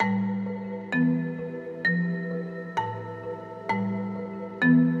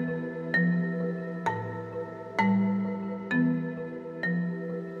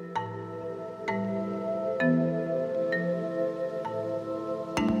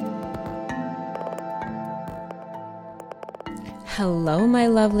Hello, my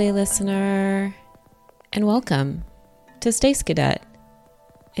lovely listener, and welcome to Stace Cadet,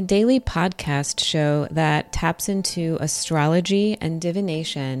 a daily podcast show that taps into astrology and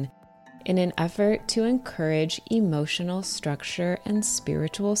divination in an effort to encourage emotional structure and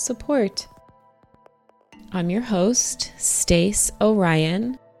spiritual support. I'm your host, Stace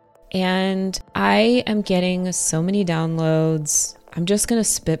Orion, and I am getting so many downloads. I'm just going to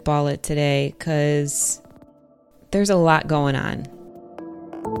spitball it today because there's a lot going on.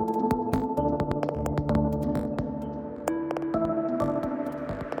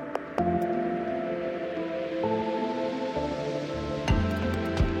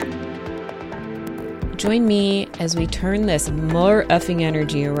 Join me as we turn this more effing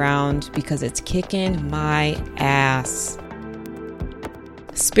energy around because it's kicking my ass.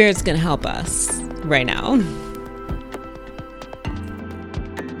 Spirit's gonna help us right now.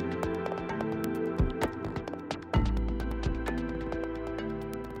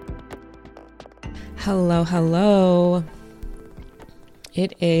 Hello.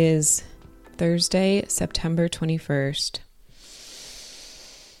 It is Thursday, September 21st.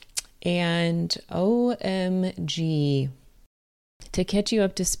 And OMG, to catch you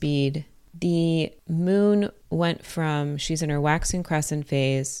up to speed, the moon went from, she's in her waxing crescent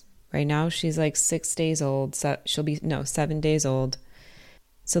phase. Right now she's like 6 days old. So she'll be, 7 days old.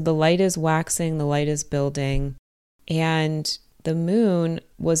 So the light is waxing, the light is building. And the moon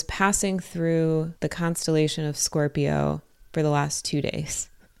was passing through the constellation of Scorpio for the last 2 days.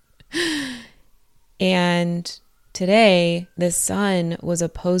 And today, the sun was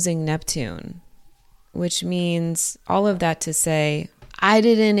opposing Neptune, which means all of that to say, I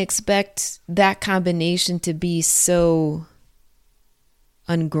didn't expect that combination to be so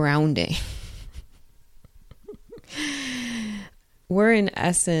ungrounding. We're in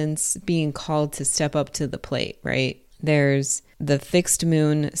essence being called to step up to the plate, right? There's the fixed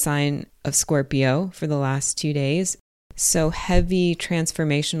moon sign of Scorpio for the last 2 days. So heavy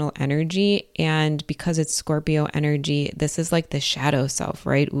transformational energy. And because it's Scorpio energy, this is like the shadow self,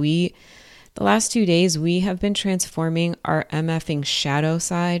 right? The last 2 days, we have been transforming our MFing shadow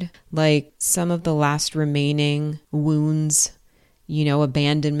side, like some of the last remaining wounds,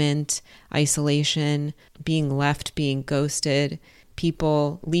 abandonment, isolation, being left, being ghosted,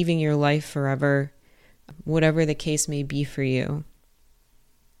 people leaving your life forever, whatever the case may be for you.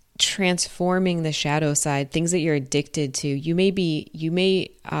 Transforming the shadow side, things that you're addicted to. You may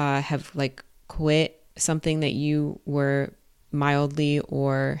have like quit something that you were mildly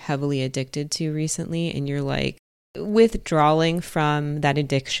or heavily addicted to recently, and you're like withdrawing from that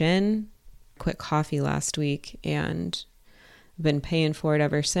addiction. Quit coffee last week and I've been paying for it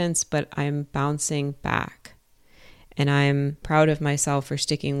ever since, but I'm bouncing back. And I'm proud of myself for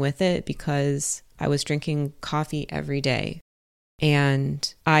sticking with it because I was drinking coffee every day.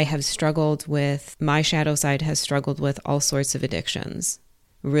 And I have struggled with, my shadow side has struggled with all sorts of addictions,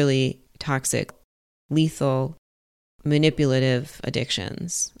 really toxic, lethal, manipulative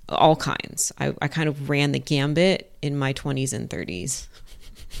addictions, all kinds. I kind of ran the gambit in my 20s and 30s.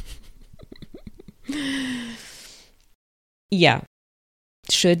 Yeah,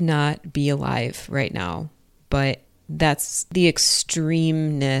 should not be alive right now, but that's the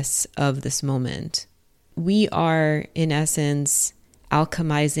extremeness of this moment. We are, in essence,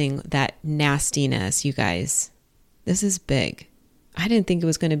 alchemizing that nastiness, you guys. This is big. I didn't think it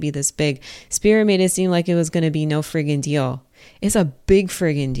was going to be this big. Spirit made it seem like it was going to be no friggin' deal. It's a big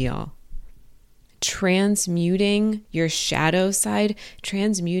friggin' deal. Transmuting your shadow side,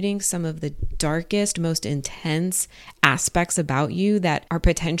 transmuting some of the darkest, most intense aspects about you that are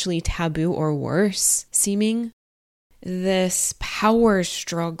potentially taboo or worse seeming. This power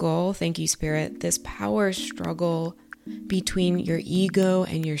struggle, thank you, Spirit, this power struggle between your ego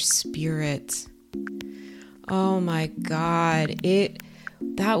and your spirit. Oh my God,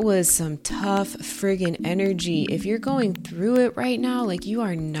 that was some tough friggin' energy. If you're going through it right now, like, you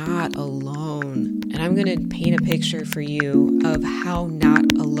are not alone. And I'm gonna paint a picture for you of how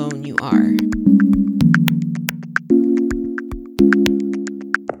not alone you are.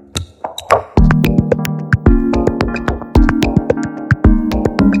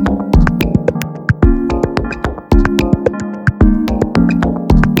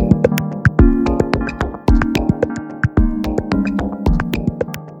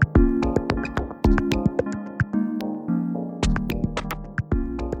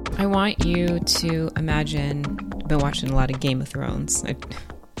 I want you to imagine, I've been watching a lot of Game of Thrones. I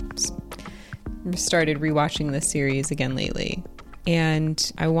started rewatching this series again lately.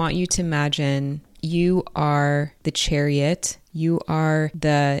 And I want you to imagine you are the chariot. You are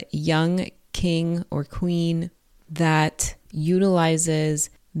the young king or queen that utilizes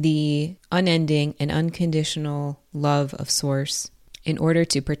the unending and unconditional love of Source in order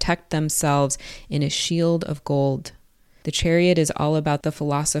to protect themselves in a shield of gold. The Chariot is all about the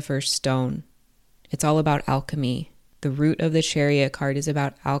Philosopher's Stone. It's all about alchemy. The root of the Chariot card is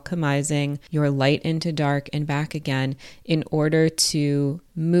about alchemizing your light into dark and back again in order to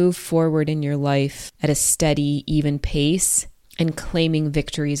move forward in your life at a steady, even pace and claiming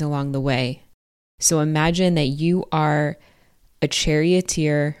victories along the way. So imagine that you are a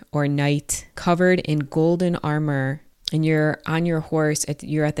charioteer or knight covered in golden armor, and you're on your horse,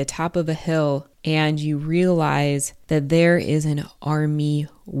 you're at the top of a hill, and you realize that there is an army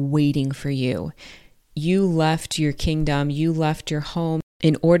waiting for you. You left your kingdom, you left your home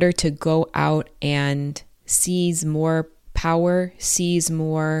in order to go out and seize more power, seize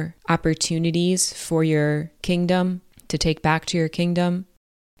more opportunities for your kingdom, to take back to your kingdom,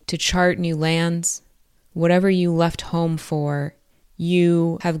 to chart new lands. Whatever you left home for,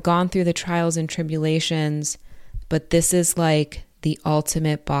 you have gone through the trials and tribulations, but this is like the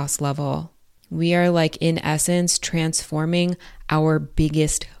ultimate boss level. We are like, in essence, transforming our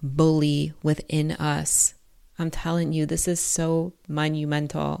biggest bully within us. I'm telling you, this is so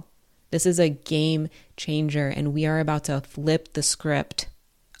monumental. This is a game changer, and we are about to flip the script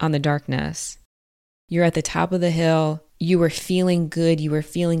on the darkness. You're at the top of the hill. You were feeling good. You were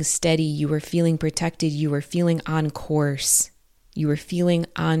feeling steady. You were feeling protected. You were feeling on course. You were feeling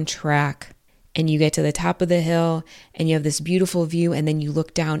on track. And you get to the top of the hill and you have this beautiful view, and then you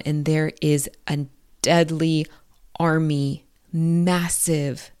look down and there is a deadly army,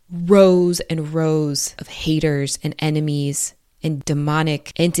 massive rows and rows of haters and enemies and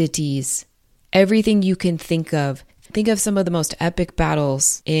demonic entities. Everything you can think of. Think of some of the most epic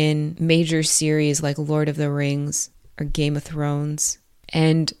battles in major series like Lord of the Rings or Game of Thrones.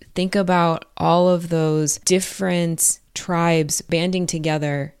 And think about all of those different tribes banding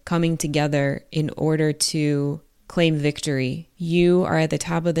together, coming together in order to claim victory. You are at the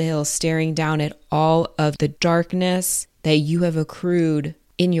top of the hill staring down at all of the darkness that you have accrued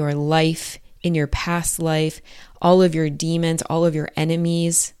in your life, in your past life, all of your demons, all of your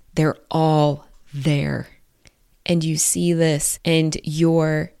enemies. They're all there. And you see this, and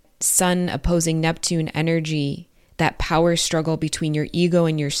your Sun opposing Neptune energy, that power struggle between your ego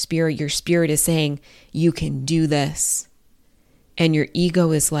and your spirit is saying, you can do this. And your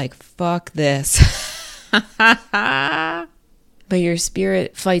ego is like, fuck this. But your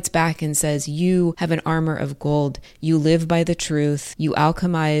spirit fights back and says, you have an armor of gold. You live by the truth. You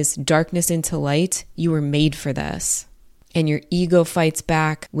alchemize darkness into light. You were made for this. And your ego fights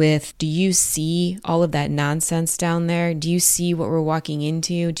back with, do you see all of that nonsense down there? Do you see what we're walking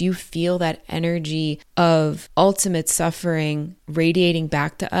into? Do you feel that energy of ultimate suffering radiating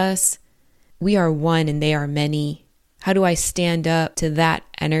back to us? We are one and they are many. How do I stand up to that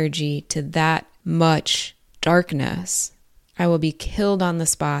energy, to that much darkness? I will be killed on the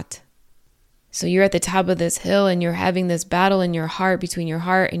spot. So you're at the top of this hill and you're having this battle in your heart, between your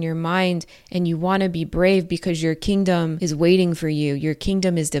heart and your mind, and you want to be brave because your kingdom is waiting for you. Your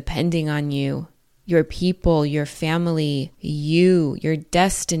kingdom is depending on you. Your people, your family, your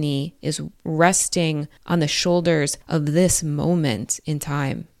destiny is resting on the shoulders of this moment in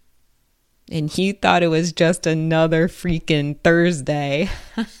time. And you thought it was just another freaking Thursday.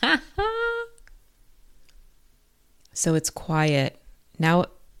 So it's quiet. Now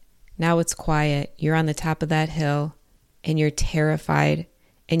it's quiet. You're on the top of that hill and you're terrified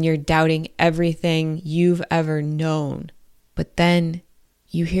and you're doubting everything you've ever known. But then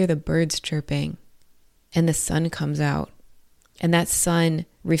you hear the birds chirping and the sun comes out, and that sun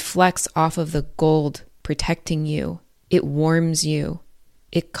reflects off of the gold protecting you. It warms you.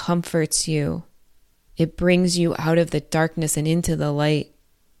 It comforts you. It brings you out of the darkness and into the light.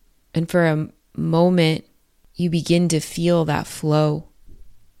 And for a moment, you begin to feel that flow,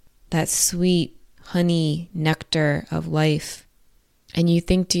 that sweet honey nectar of life. And you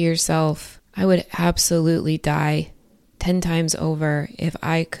think to yourself, I would absolutely die 10 times over if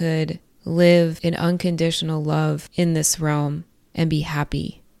I could live in unconditional love in this realm and be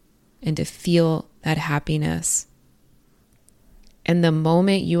happy and to feel that happiness. And the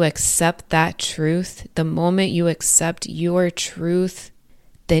moment you accept that truth, the moment you accept your truth,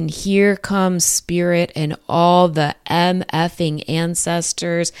 then here comes spirit and all the MFing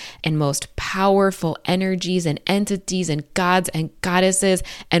ancestors and most powerful energies and entities and gods and goddesses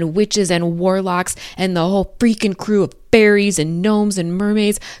and witches and warlocks and the whole freaking crew of fairies and gnomes and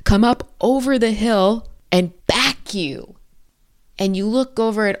mermaids come up over the hill and back you. And you look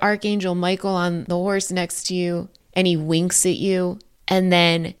over at Archangel Michael on the horse next to you, and he winks at you. And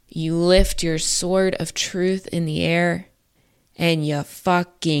then you lift your sword of truth in the air and you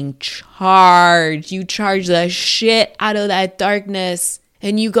fucking charge. You charge the shit out of that darkness,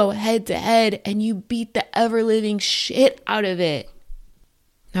 and you go head to head and you beat the ever living shit out of it.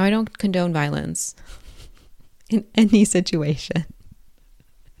 Now, I don't condone violence in any situation.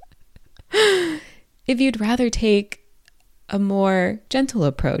 If you'd rather take a more gentle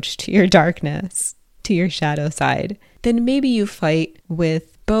approach to your darkness, to your shadow side, then maybe you fight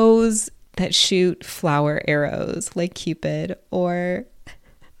with bows that shoot flower arrows like Cupid, or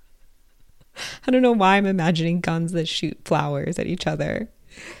I don't know why I'm imagining guns that shoot flowers at each other.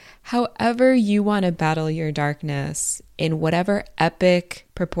 However you want to battle your darkness, in whatever epic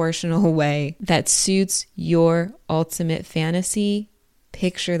proportional way that suits your ultimate fantasy,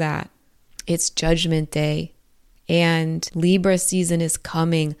 picture that. It's Judgment Day, and Libra season is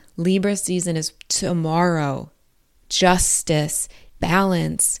coming. Libra season is tomorrow. Justice,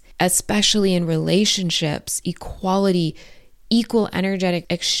 balance, especially in relationships, equality, equal energetic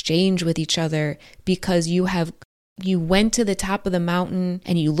exchange with each other, because you went to the top of the mountain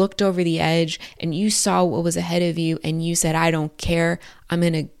and you looked over the edge and you saw what was ahead of you and you said, I don't care. I'm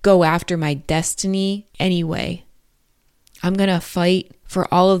going to go after my destiny anyway. I'm going to fight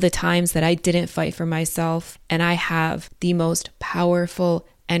for all of the times that I didn't fight for myself. And I have the most powerful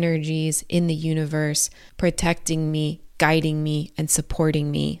energies in the universe protecting me, guiding me, and supporting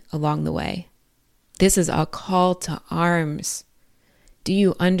me along the way. This is a call to arms. Do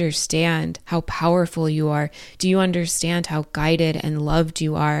you understand how powerful you are? Do you understand how guided and loved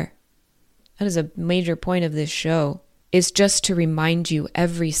you are? That is a major point of this show. It's just to remind you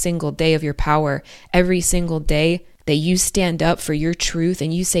every single day of your power, every single day that you stand up for your truth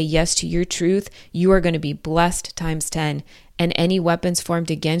and you say yes to your truth, you are going to be blessed times 10. And any weapons formed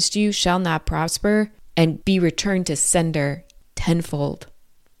against you shall not prosper and be returned to sender tenfold.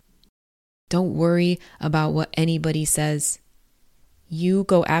 Don't worry about what anybody says. You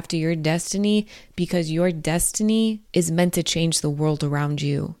go after your destiny because your destiny is meant to change the world around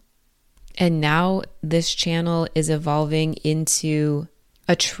you. And now this channel is evolving into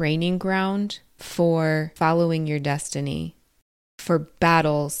a training ground for following your destiny, for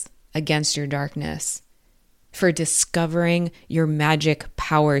battles against your darkness, for discovering your magic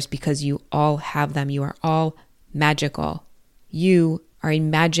powers, because you all have them. You are all magical. You are a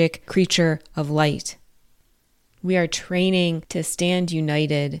magic creature of light. We are training to stand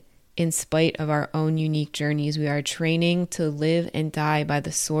united in spite of our own unique journeys. We are training to live and die by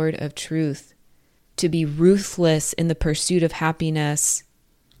the sword of truth, to be ruthless in the pursuit of happiness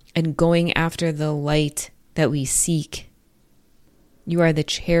and going after the light that we seek. You are the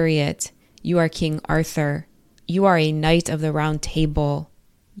chariot. You are King Arthur. You are a knight of the round table.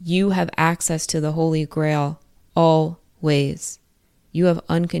 You have access to the Holy Grail always. You have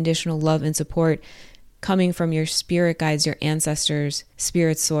unconditional love and support coming from your spirit guides, your ancestors,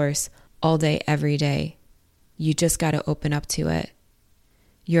 spirit source, all day, every day. You just got to open up to it.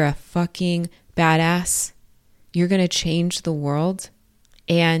 You're a fucking badass. You're going to change the world.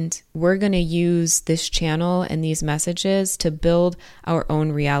 And we're going to use this channel and these messages to build our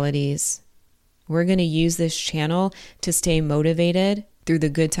own realities. We're going to use this channel to stay motivated through the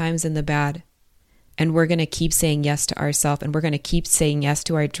good times and the bad. And we're going to keep saying yes to ourselves, and we're going to keep saying yes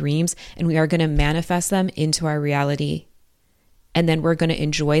to our dreams, and we are going to manifest them into our reality. And then we're going to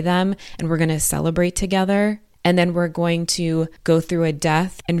enjoy them, and we're going to celebrate together. And then we're going to go through a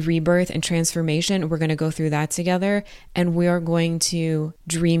death and rebirth and transformation. We're going to go through that together, and we are going to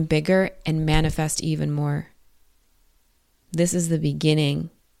dream bigger and manifest even more. This is the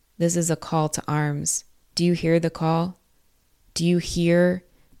beginning. This is a call to arms. Do you hear the call? Do you hear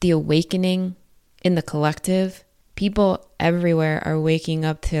the awakening in the collective? People everywhere are waking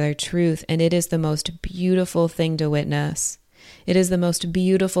up to their truth, and it is the most beautiful thing to witness. It is the most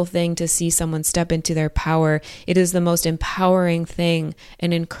beautiful thing to see someone step into their power. It is the most empowering thing,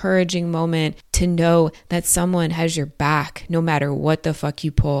 an encouraging moment to know that someone has your back no matter what the fuck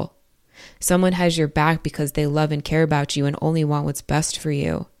you pull. Someone has your back because they love and care about you and only want what's best for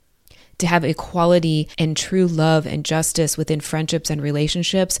you. To have equality and true love and justice within friendships and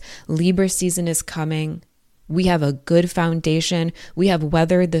relationships, Libra season is coming. We have a good foundation. We have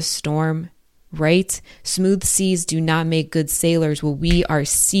weathered the storm. Right? Smooth seas do not make good sailors. Well, we are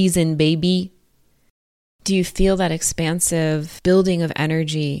seasoned, baby. Do you feel that expansive building of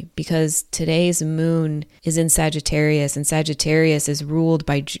energy? Because today's moon is in Sagittarius, and Sagittarius is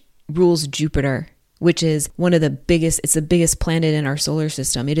rules Jupiter, which is one of the biggest, it's the biggest planet in our solar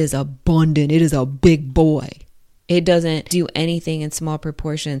system. It is abundant. It is a big boy. It doesn't do anything in small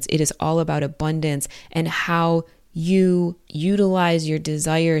proportions. It is all about abundance and how you utilize your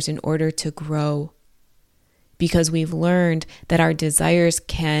desires in order to grow. because we've learned that our desires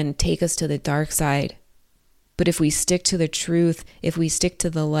can take us to the dark side. But if we stick to the truth, if we stick to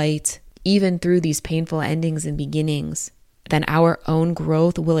the light, even through these painful endings and beginnings, then our own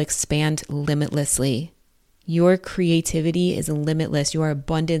growth will expand limitlessly. Your creativity is limitless. Your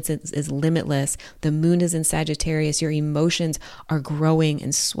abundance is limitless. The moon is in Sagittarius. Your emotions are growing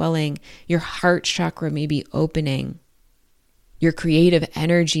and swelling. Your heart chakra may be opening. Your creative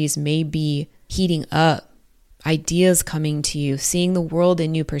energies may be heating up. Ideas coming to you, seeing the world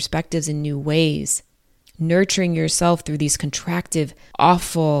in new perspectives and new ways. Nurturing yourself through these contractive,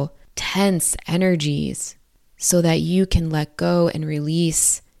 awful, tense energies so that you can let go and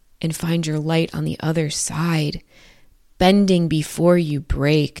release and find your light on the other side. Bending before you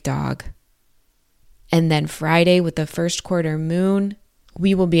break, dog. And then Friday with the first quarter moon,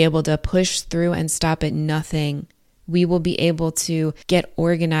 we will be able to push through and stop at nothing. We will be able to get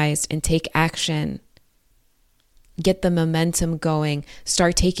organized and take action. Get the momentum going.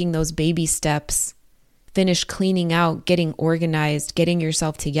 Start taking those baby steps. Finish cleaning out, getting organized, getting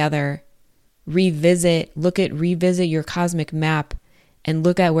yourself together. Revisit your cosmic map and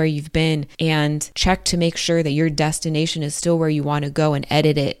look at where you've been and check to make sure that your destination is still where you want to go and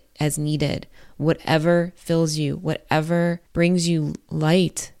edit it as needed. Whatever fills you, whatever brings you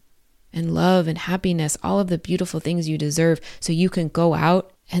light and love and happiness, all of the beautiful things you deserve so you can go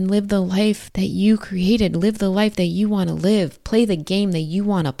out and live the life that you created, live the life that you want to live, play the game that you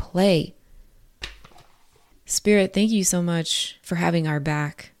want to play. Spirit, thank you so much for having our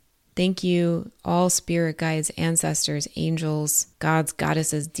back. Thank you, all spirit guides, ancestors, angels, gods,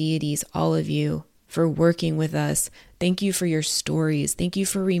 goddesses, deities, all of you for working with us. Thank you for your stories. Thank you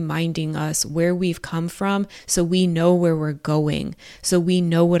for reminding us where we've come from so we know where we're going, so we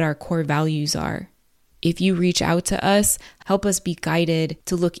know what our core values are. If you reach out to us, help us be guided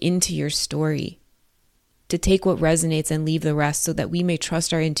to look into your story, to take what resonates and leave the rest so that we may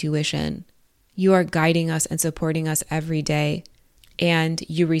trust our intuition. You are guiding us and supporting us every day, and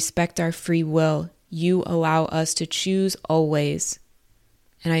you respect our free will. You allow us to choose always,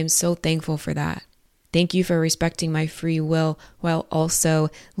 and I am so thankful for that. Thank you for respecting my free will while also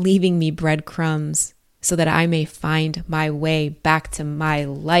leaving me breadcrumbs so that I may find my way back to my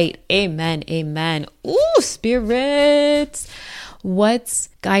light. Amen, amen. Ooh, spirits, what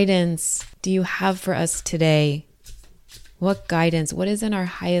guidance do you have for us today? What guidance? What is in our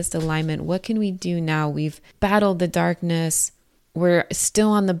highest alignment? What can we do now? We've battled the darkness. We're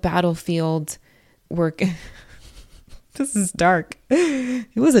still on the battlefield. This is dark.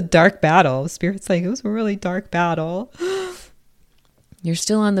 It was a dark battle. Spirit's like, it was a really dark battle. You're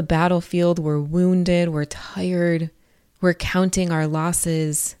still on the battlefield. We're wounded. We're tired. We're counting our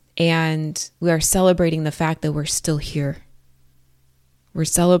losses. And we are celebrating the fact that we're still here.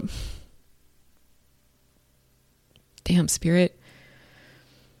 Damn, Spirit.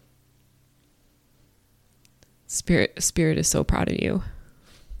 Spirit is so proud of you.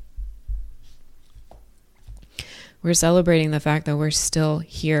 We're celebrating the fact that we're still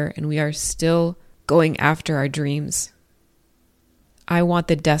here and we are still going after our dreams. I want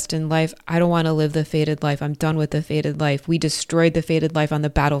the destined life. I don't want to live the fated life. I'm done with the fated life. We destroyed the fated life on the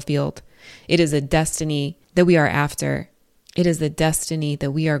battlefield. It is a destiny that we are after. It is the destiny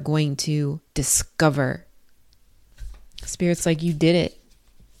that we are going to discover. Spirit's like, you did it.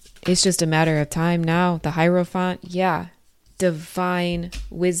 It's just a matter of time now. The Hierophant, yeah. Divine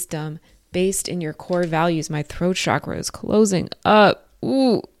wisdom based in your core values. My throat chakra is closing up.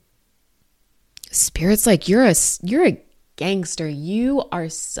 Ooh. Spirit's like, you're a gangster. You are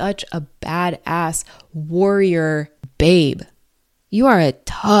such a badass warrior babe. You are a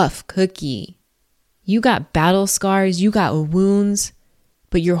tough cookie. You got battle scars. You got wounds,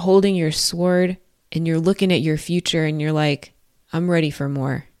 but you're holding your sword and you're looking at your future and you're like, I'm ready for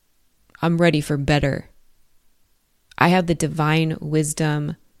more. I'm ready for better. I have the divine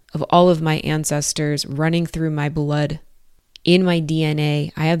wisdom of all of my ancestors running through my blood, in my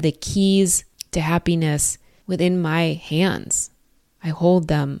DNA. I have the keys to happiness within my hands. I hold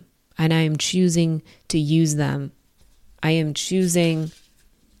them and I am choosing to use them. I am choosing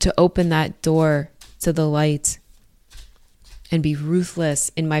to open that door to the light and be ruthless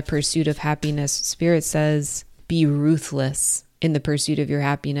in my pursuit of happiness. Spirit says, be ruthless in the pursuit of your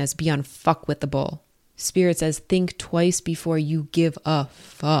happiness. Be unfuckwithable. Spirit says, think twice before you give a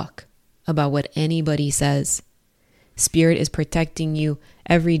fuck about what anybody says. Spirit is protecting you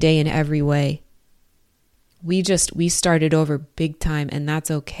every day in every way. We started over big time, and that's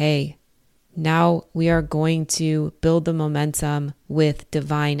okay. Now we are going to build the momentum with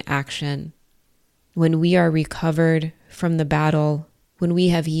divine action. When we are recovered from the battle, when we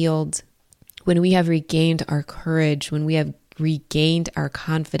have healed, when we have regained our courage, when we have regained our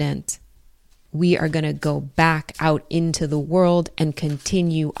confidence, we are going to go back out into the world and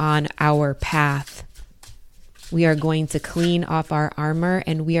continue on our path. We are going to clean off our armor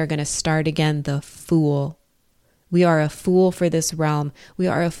and we are going to start again the fool. We are a fool for this realm. We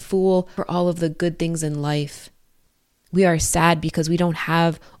are a fool for all of the good things in life. We are sad because we don't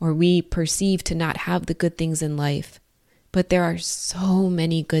have, or we perceive to not have, the good things in life. But there are so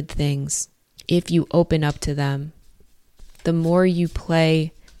many good things if you open up to them. The more you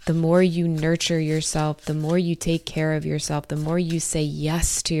play, the more you nurture yourself, the more you take care of yourself, the more you say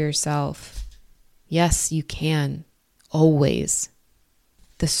yes to yourself. Yes, you can. Always.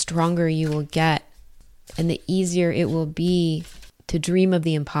 The stronger you will get, and the easier it will be to dream of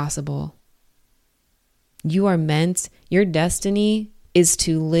the impossible. You are meant, your destiny is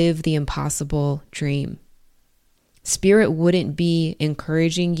to live the impossible dream. Spirit wouldn't be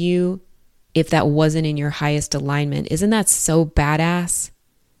encouraging you if that wasn't in your highest alignment. Isn't that so badass?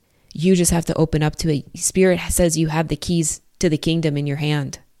 You just have to open up to it. Spirit says you have the keys to the kingdom in your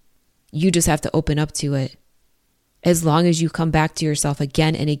hand. You just have to open up to it. As long as you come back to yourself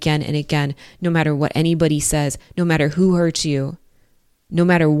again and again and again, no matter what anybody says, no matter who hurts you, no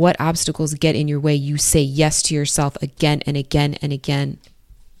matter what obstacles get in your way, you say yes to yourself again and again and again.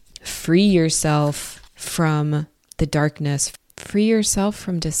 Free yourself from the darkness. Free yourself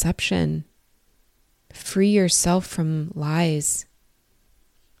from deception. Free yourself from lies.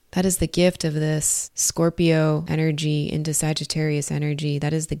 That is the gift of this Scorpio energy into Sagittarius energy.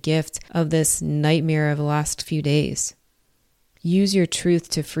 That is the gift of this nightmare of the last few days. Use your truth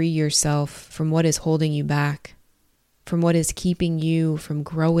to free yourself from what is holding you back, from what is keeping you from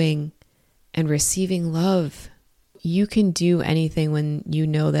growing and receiving love. You can do anything when you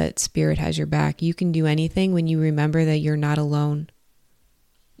know that Spirit has your back. You can do anything when you remember that you're not alone.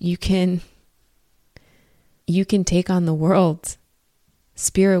 You can take on the world.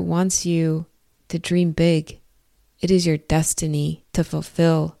 Spirit wants you to dream big. It is your destiny to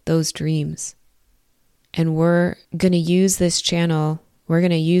fulfill those dreams. And we're going to use this channel, we're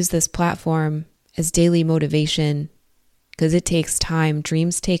going to use this platform as daily motivation because it takes time.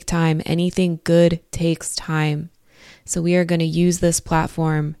 Dreams take time. Anything good takes time. So we are going to use this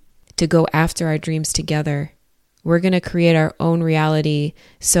platform to go after our dreams together. We're going to create our own reality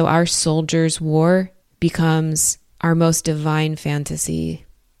so our soldiers' war becomes our most divine fantasy.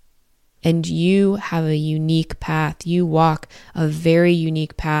 And you have a unique path. You walk a very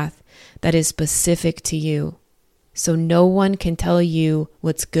unique path that is specific to you. So no one can tell you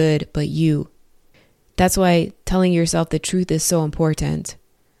what's good but you. That's why telling yourself the truth is so important.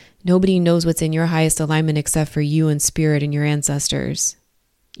 Nobody knows what's in your highest alignment except for you and Spirit and your ancestors.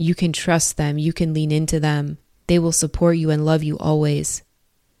 You can trust them. You can lean into them. They will support you and love you always.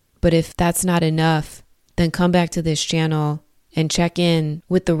 But if that's not enough, then come back to this channel and check in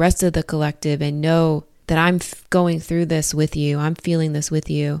with the rest of the collective and know that I'm going through this with you. I'm feeling this with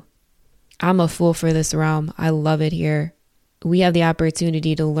you. I'm a fool for this realm. I love it here. We have the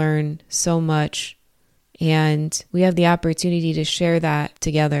opportunity to learn so much, and we have the opportunity to share that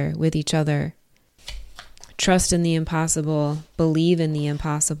together with each other. Trust in the impossible. Believe in the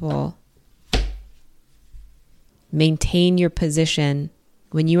impossible. Maintain your position.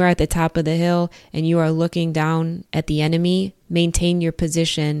 When you are at the top of the hill and you are looking down at the enemy, maintain your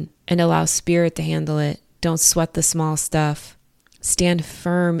position and allow Spirit to handle it. Don't sweat the small stuff. Stand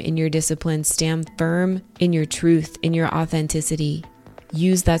firm in your discipline. Stand firm in your truth, in your authenticity.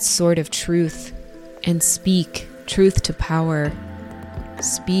 Use that sword of truth and speak truth to power.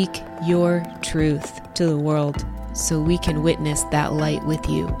 Speak your truth to the world so we can witness that light with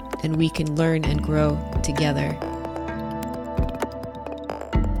you and we can learn and grow together.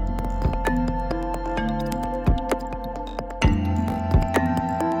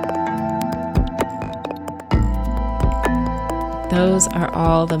 Those are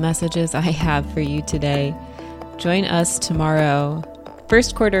all the messages I have for you today. Join us tomorrow.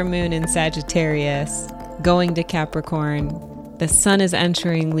 First quarter moon in Sagittarius, going to Capricorn. The sun is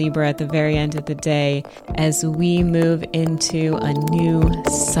entering Libra at the very end of the day as we move into a new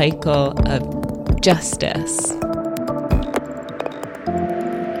cycle of justice.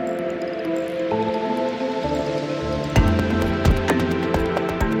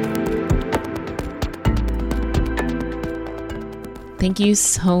 Thank you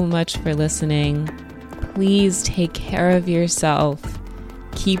so much for listening. Please take care of yourself.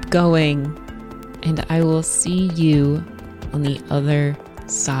 Keep going. And I will see you on the other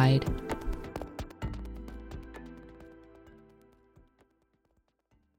side.